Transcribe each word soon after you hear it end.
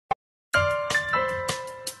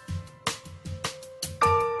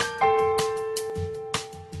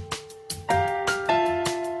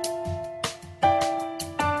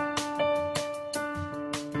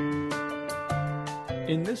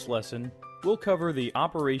this lesson, we'll cover the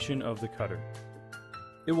operation of the cutter.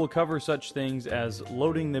 It will cover such things as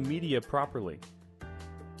loading the media properly,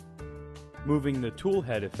 moving the tool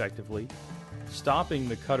head effectively, stopping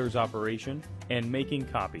the cutter's operation, and making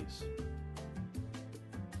copies.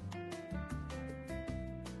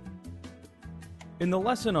 In the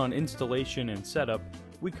lesson on installation and setup,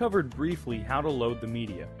 we covered briefly how to load the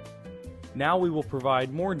media. Now we will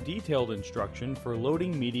provide more detailed instruction for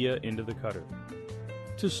loading media into the cutter.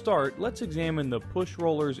 To start, let's examine the push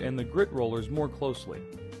rollers and the grit rollers more closely,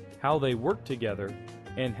 how they work together,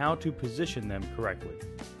 and how to position them correctly.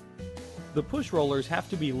 The push rollers have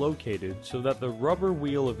to be located so that the rubber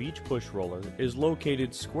wheel of each push roller is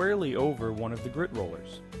located squarely over one of the grit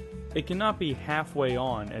rollers. It cannot be halfway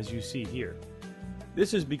on as you see here.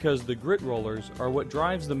 This is because the grit rollers are what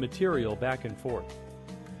drives the material back and forth.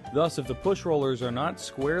 Thus, if the push rollers are not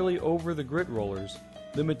squarely over the grit rollers,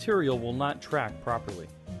 the material will not track properly.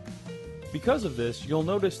 Because of this, you'll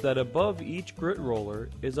notice that above each grit roller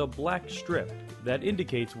is a black strip that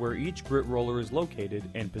indicates where each grit roller is located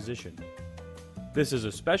and positioned. This is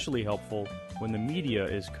especially helpful when the media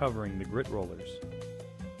is covering the grit rollers.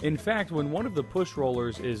 In fact, when one of the push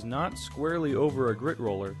rollers is not squarely over a grit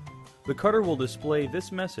roller, the cutter will display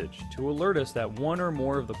this message to alert us that one or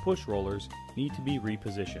more of the push rollers need to be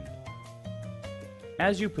repositioned.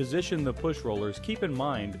 As you position the push rollers, keep in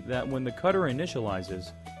mind that when the cutter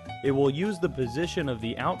initializes, it will use the position of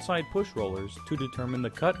the outside push rollers to determine the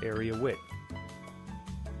cut area width.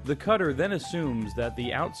 The cutter then assumes that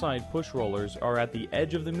the outside push rollers are at the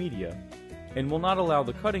edge of the media and will not allow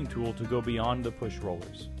the cutting tool to go beyond the push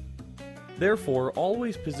rollers. Therefore,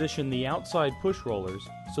 always position the outside push rollers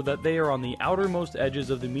so that they are on the outermost edges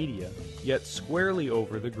of the media, yet squarely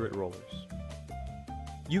over the grit rollers.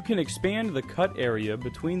 You can expand the cut area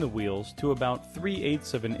between the wheels to about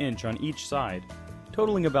 3/8 of an inch on each side,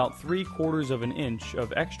 totaling about 3/4 of an inch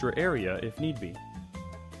of extra area if need be.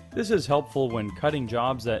 This is helpful when cutting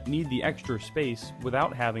jobs that need the extra space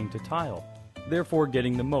without having to tile, therefore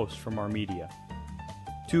getting the most from our media.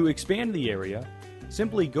 To expand the area,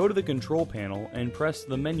 simply go to the control panel and press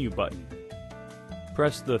the menu button.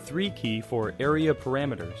 Press the 3 key for area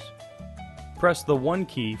parameters. Press the 1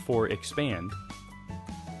 key for expand.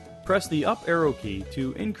 Press the up arrow key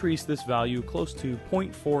to increase this value close to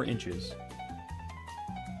 0.4 inches.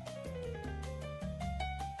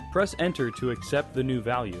 Press enter to accept the new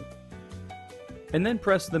value. And then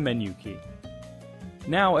press the menu key.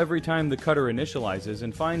 Now every time the cutter initializes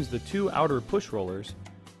and finds the 2 outer push rollers,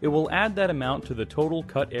 it will add that amount to the total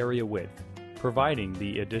cut area width, providing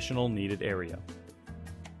the additional needed area.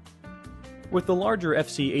 With the larger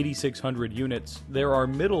FC8600 units, there are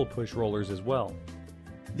middle push rollers as well.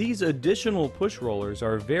 These additional push rollers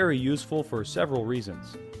are very useful for several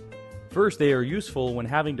reasons. First, they are useful when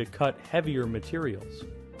having to cut heavier materials.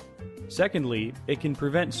 Secondly, it can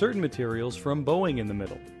prevent certain materials from bowing in the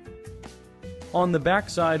middle. On the back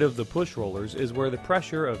side of the push rollers is where the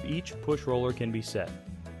pressure of each push roller can be set.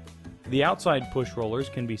 The outside push rollers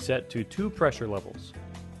can be set to 2 pressure levels,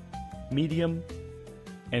 medium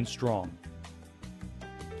and strong.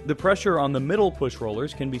 The pressure on the middle push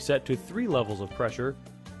rollers can be set to 3 levels of pressure,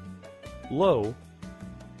 low,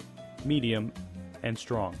 medium, and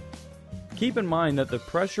strong. Keep in mind that the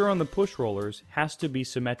pressure on the push rollers has to be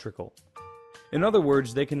symmetrical. In other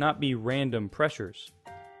words, they cannot be random pressures.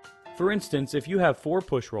 For instance, if you have 4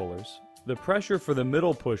 push rollers, the pressure for the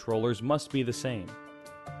middle push rollers must be the same.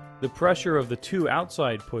 The pressure of the 2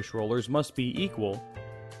 outside push rollers must be equal,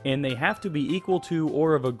 and they have to be equal to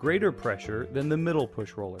or of a greater pressure than the middle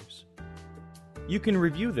push rollers. You can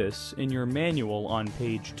review this in your manual on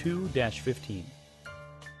page 2-15.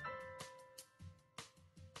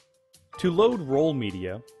 To load roll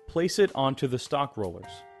media, place it onto the stock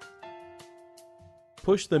rollers.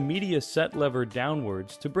 Push the media set lever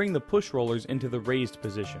downwards to bring the push rollers into the raised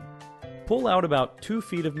position. Pull out about 2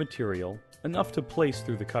 feet of material, enough to place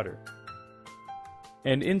through the cutter,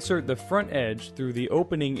 and insert the front edge through the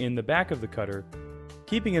opening in the back of the cutter,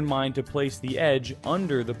 keeping in mind to place the edge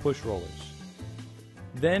under the push rollers.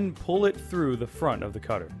 Then pull it through the front of the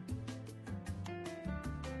cutter.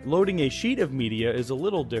 Loading a sheet of media is a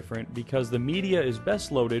little different because the media is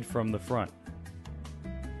best loaded from the front.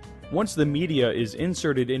 Once the media is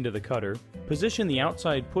inserted into the cutter, position the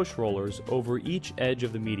outside push rollers over each edge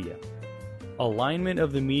of the media. Alignment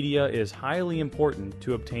of the media is highly important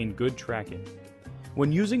to obtain good tracking.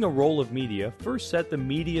 When using a roll of media, first set the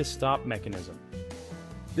media stop mechanism.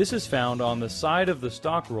 This is found on the side of the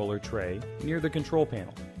stock roller tray near the control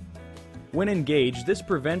panel. When engaged, this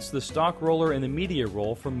prevents the stock roller and the media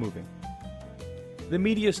roll from moving. The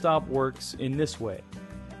media stop works in this way.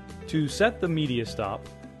 To set the media stop,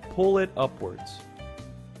 pull it upwards.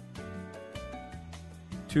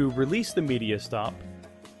 To release the media stop,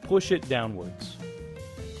 push it downwards.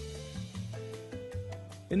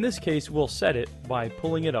 In this case, we'll set it by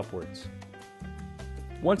pulling it upwards.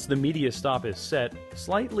 Once the media stop is set,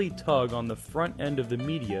 slightly tug on the front end of the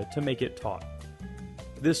media to make it taut.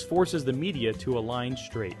 This forces the media to align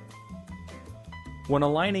straight. When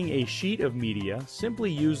aligning a sheet of media, simply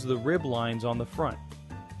use the rib lines on the front.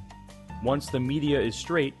 Once the media is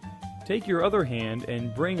straight, take your other hand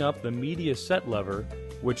and bring up the media set lever,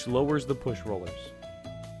 which lowers the push rollers.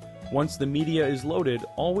 Once the media is loaded,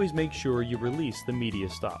 always make sure you release the media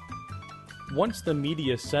stop. Once the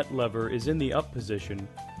media set lever is in the up position,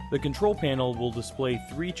 the control panel will display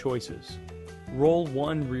three choices: Roll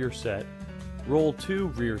 1 rear set, Roll 2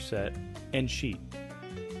 rear set, and Sheet.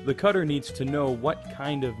 The cutter needs to know what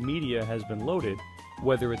kind of media has been loaded,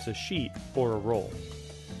 whether it's a sheet or a roll.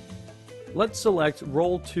 Let's select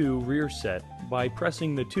Roll 2 rear set by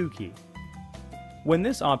pressing the 2 key. When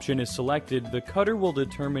this option is selected, the cutter will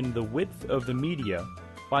determine the width of the media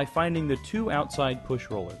by finding the two outside push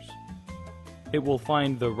rollers. It will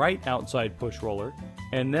find the right outside push roller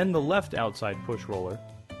and then the left outside push roller,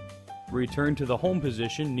 return to the home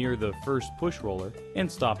position near the first push roller, and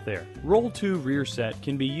stop there. Roll 2 rear set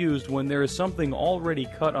can be used when there is something already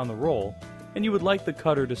cut on the roll and you would like the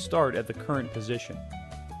cutter to start at the current position.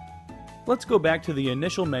 Let's go back to the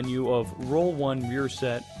initial menu of Roll 1 rear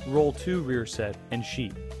set, Roll 2 rear set, and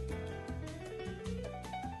Sheet.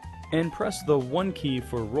 And press the 1 key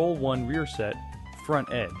for Roll 1 rear set,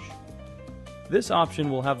 front edge. This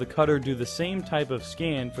option will have the cutter do the same type of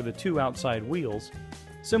scan for the two outside wheels,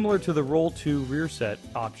 similar to the Roll 2 rear set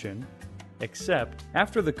option, except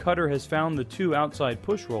after the cutter has found the two outside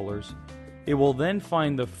push rollers, it will then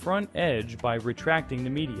find the front edge by retracting the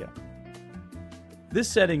media. This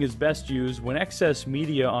setting is best used when excess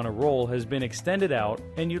media on a roll has been extended out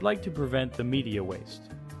and you'd like to prevent the media waste.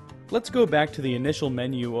 Let's go back to the initial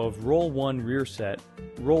menu of Roll 1 rear set,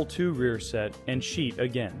 Roll 2 rear set, and Sheet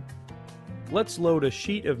again. Let's load a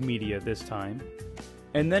sheet of media this time,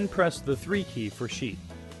 and then press the 3 key for Sheet.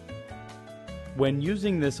 When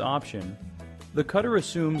using this option, the cutter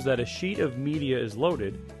assumes that a sheet of media is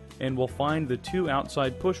loaded and will find the two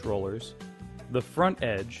outside push rollers, the front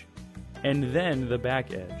edge, and then the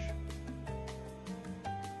back edge.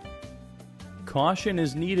 Caution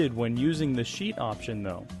is needed when using the sheet option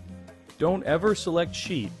though. Don't ever select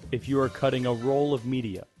sheet if you are cutting a roll of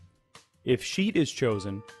media. If sheet is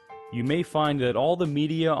chosen, you may find that all the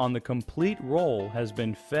media on the complete roll has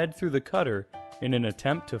been fed through the cutter in an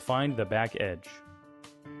attempt to find the back edge.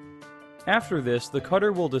 After this, the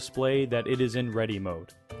cutter will display that it is in ready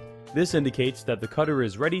mode. This indicates that the cutter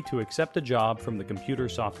is ready to accept a job from the computer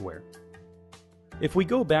software. If we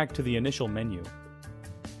go back to the initial menu,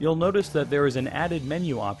 you'll notice that there is an added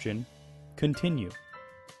menu option, Continue.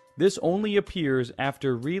 This only appears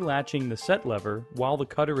after relatching the set lever while the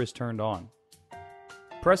cutter is turned on.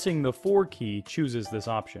 Pressing the 4 key chooses this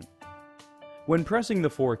option. When pressing the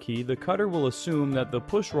 4 key, the cutter will assume that the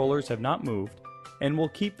push rollers have not moved and will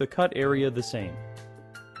keep the cut area the same.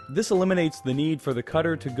 This eliminates the need for the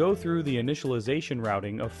cutter to go through the initialization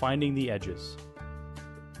routing of finding the edges.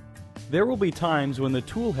 There will be times when the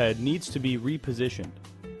tool head needs to be repositioned.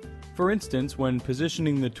 For instance, when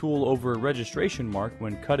positioning the tool over a registration mark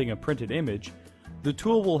when cutting a printed image, the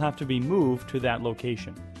tool will have to be moved to that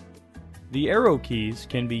location. The arrow keys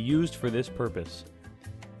can be used for this purpose.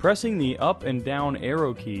 Pressing the up and down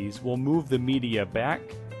arrow keys will move the media back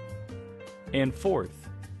and forth.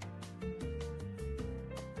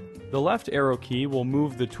 The left arrow key will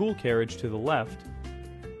move the tool carriage to the left,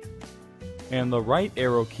 and the right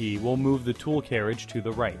arrow key will move the tool carriage to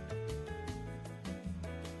the right.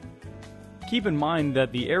 Keep in mind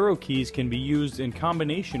that the arrow keys can be used in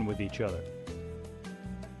combination with each other.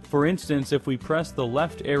 For instance, if we press the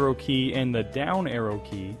left arrow key and the down arrow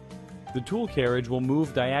key, the tool carriage will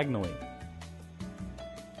move diagonally.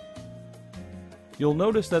 You'll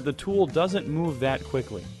notice that the tool doesn't move that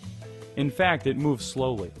quickly. In fact, it moves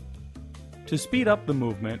slowly. To speed up the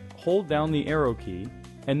movement, hold down the arrow key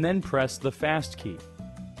and then press the fast key.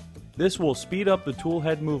 This will speed up the tool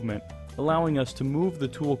head movement, allowing us to move the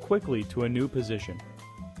tool quickly to a new position.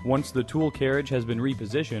 Once the tool carriage has been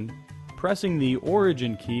repositioned, pressing the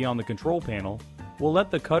origin key on the control panel will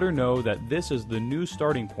let the cutter know that this is the new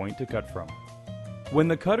starting point to cut from. When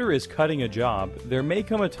the cutter is cutting a job, there may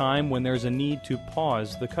come a time when there's a need to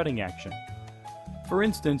pause the cutting action. For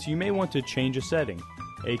instance, you may want to change a setting,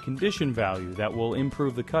 a condition value that will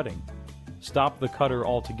improve the cutting, stop the cutter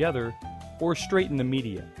altogether, or straighten the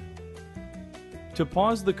media. To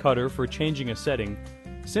pause the cutter for changing a setting,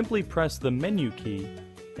 simply press the menu key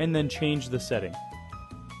and then change the setting.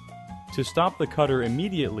 To stop the cutter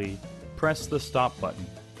immediately, press the stop button.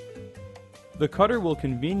 The cutter will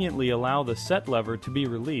conveniently allow the set lever to be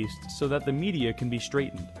released so that the media can be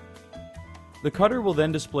straightened. The cutter will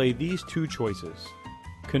then display these two choices: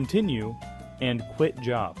 Continue and Quit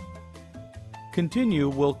Job. Continue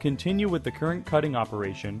will continue with the current cutting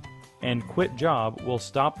operation, and Quit Job will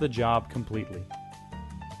stop the job completely.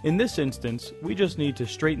 In this instance, we just need to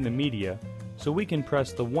straighten the media, so we can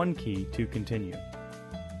press the 1 key to continue.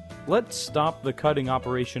 Let's stop the cutting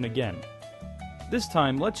operation again. This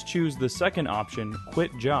time, let's choose the second option,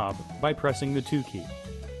 Quit Job, by pressing the 2 key.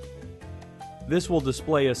 This will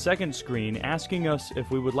display a second screen asking us if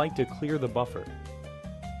we would like to clear the buffer.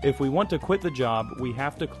 If we want to quit the job, we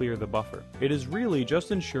have to clear the buffer. It is really just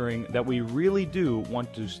ensuring that we really do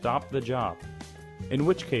want to stop the job, in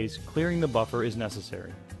which case clearing the buffer is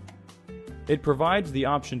necessary. It provides the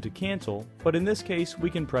option to cancel, but in this case we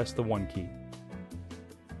can press the 1 key.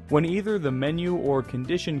 When either the menu or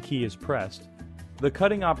condition key is pressed, the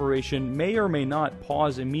cutting operation may or may not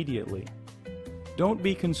pause immediately. Don't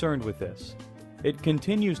be concerned with this. It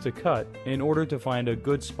continues to cut in order to find a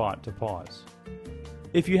good spot to pause.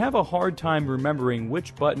 If you have a hard time remembering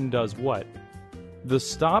which button does what, the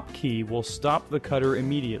stop key will stop the cutter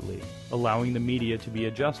immediately, allowing the media to be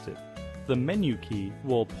adjusted. The menu key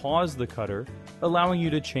will pause the cutter, allowing you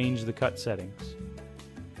to change the cut settings.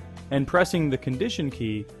 And pressing the condition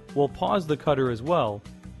key will pause the cutter as well,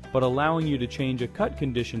 but allowing you to change a cut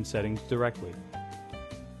condition settings directly.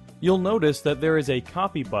 You'll notice that there is a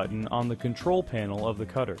copy button on the control panel of the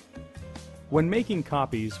cutter. When making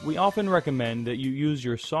copies, we often recommend that you use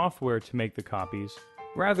your software to make the copies,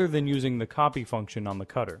 rather than using the copy function on the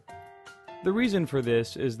cutter. The reason for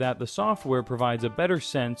this is that the software provides a better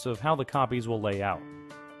sense of how the copies will lay out.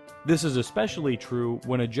 This is especially true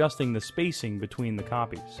when adjusting the spacing between the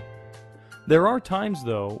copies. There are times,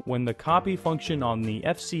 though, when the copy function on the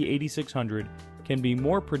FC8600 can be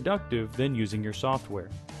more productive than using your software.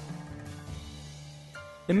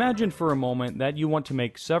 Imagine for a moment that you want to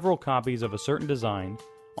make several copies of a certain design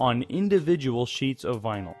on individual sheets of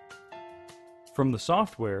vinyl. From the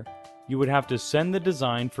software, you would have to send the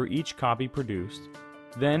design for each copy produced.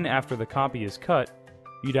 Then, after the copy is cut,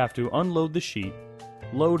 you'd have to unload the sheet,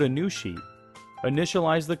 load a new sheet,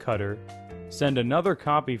 initialize the cutter, send another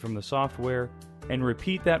copy from the software, and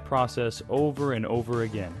repeat that process over and over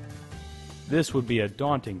again. This would be a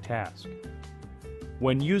daunting task.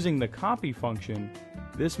 When using the copy function,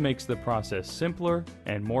 this makes the process simpler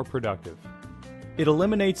and more productive. It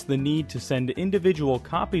eliminates the need to send individual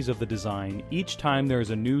copies of the design each time there is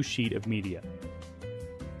a new sheet of media.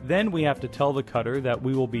 Then we have to tell the cutter that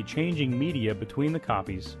we will be changing media between the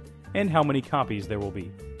copies and how many copies there will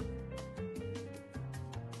be.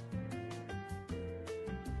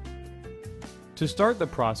 To start the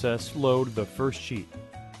process, load the first sheet.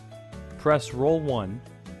 Press Roll 1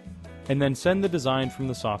 and then send the design from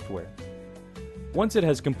the software. Once it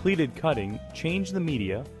has completed cutting, change the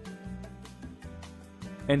media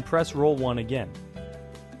and press Roll 1 again.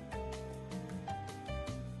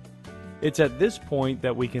 It's at this point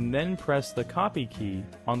that we can then press the copy key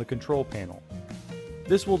on the control panel.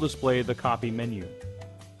 This will display the copy menu.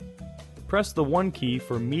 Press the 1 key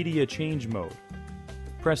for media change mode.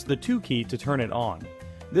 Press the 2 key to turn it on.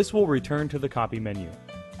 This will return to the copy menu.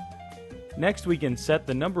 Next, we can set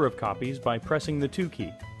the number of copies by pressing the 2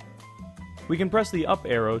 key. We can press the up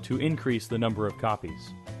arrow to increase the number of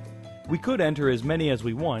copies. We could enter as many as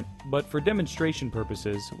we want, but for demonstration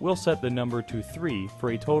purposes, we'll set the number to 3 for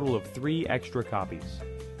a total of 3 extra copies.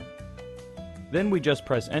 Then we just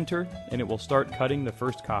press enter and it will start cutting the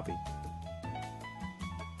first copy.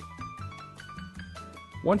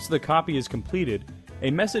 Once the copy is completed,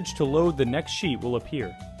 a message to load the next sheet will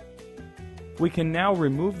appear. We can now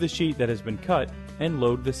remove the sheet that has been cut and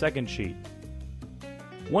load the second sheet.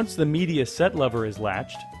 Once the media set lever is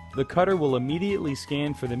latched, the cutter will immediately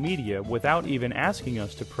scan for the media without even asking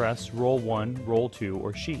us to press Roll 1, Roll 2,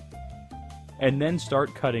 or Sheet, and then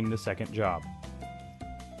start cutting the second job.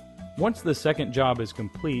 Once the second job is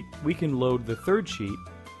complete, we can load the third sheet,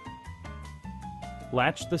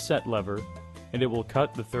 latch the set lever, and it will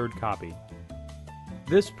cut the third copy.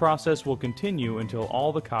 This process will continue until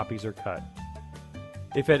all the copies are cut.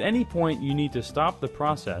 If at any point you need to stop the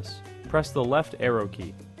process, press the left arrow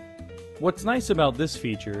key. What's nice about this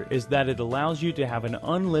feature is that it allows you to have an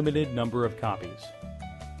unlimited number of copies.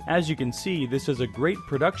 As you can see, this is a great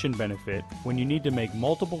production benefit when you need to make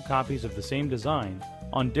multiple copies of the same design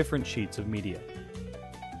on different sheets of media.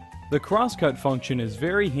 The crosscut function is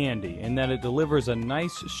very handy in that it delivers a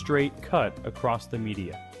nice straight cut across the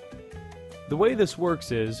media. The way this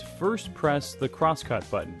works is, first press the crosscut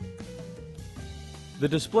button. The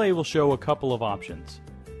display will show a couple of options.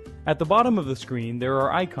 At the bottom of the screen there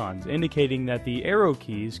are icons indicating that the arrow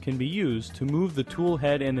keys can be used to move the tool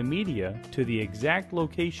head and the media to the exact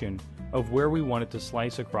location of where we want it to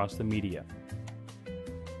slice across the media.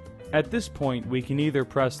 At this point we can either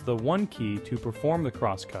press the 1 key to perform the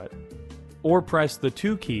crosscut, or press the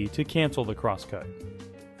 2 key to cancel the crosscut.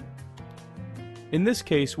 In this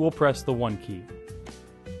case we'll press the 1 key.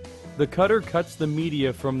 The cutter cuts the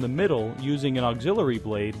media from the middle using an auxiliary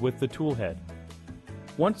blade with the tool head.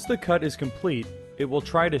 Once the cut is complete, it will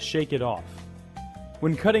try to shake it off.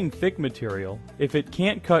 When cutting thick material, if it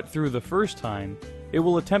can't cut through the first time, it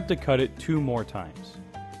will attempt to cut it 2 more times.